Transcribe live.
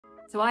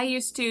So I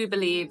used to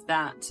believe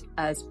that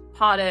as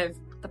part of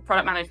the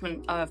product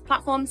management of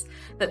platforms,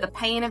 that the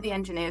pain of the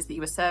engineers that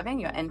you were serving,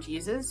 your end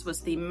users,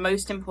 was the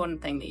most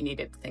important thing that you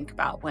needed to think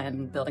about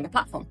when building a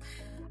platform.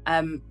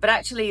 But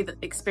actually, the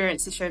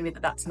experience has shown me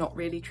that that's not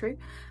really true.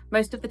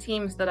 Most of the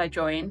teams that I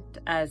joined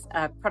as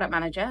a product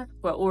manager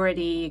were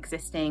already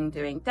existing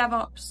doing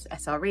DevOps,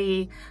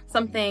 SRE,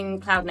 something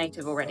cloud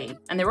native already,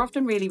 and they were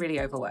often really, really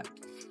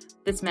overworked.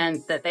 This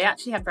meant that they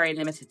actually had very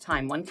limited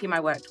time. One team I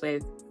worked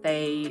with,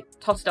 they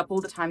totted up all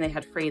the time they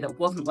had free that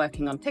wasn't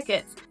working on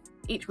tickets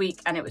each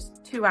week, and it was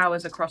 2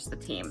 hours across the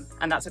team.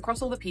 And that's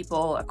across all the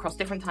people, across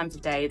different times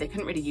of day. They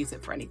couldn't really use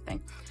it for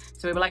anything.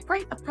 So we were like,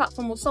 great, a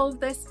platform will solve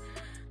this.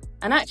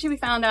 And actually we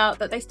found out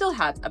that they still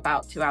had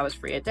about 2 hours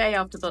free a day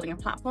after building a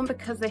platform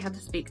because they had to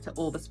speak to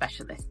all the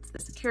specialists, the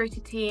security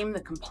team,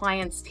 the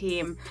compliance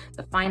team,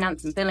 the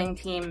finance and billing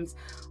teams.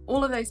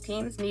 All of those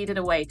teams needed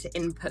a way to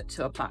input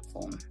to a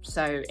platform.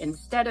 So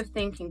instead of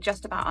thinking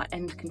just about our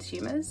end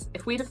consumers,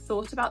 if we'd have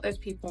thought about those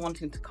people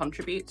wanting to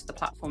contribute to the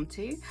platform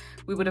too,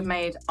 we would have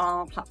made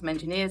our platform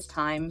engineers'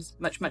 times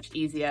much, much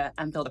easier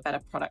and build a better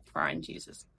product for our end users.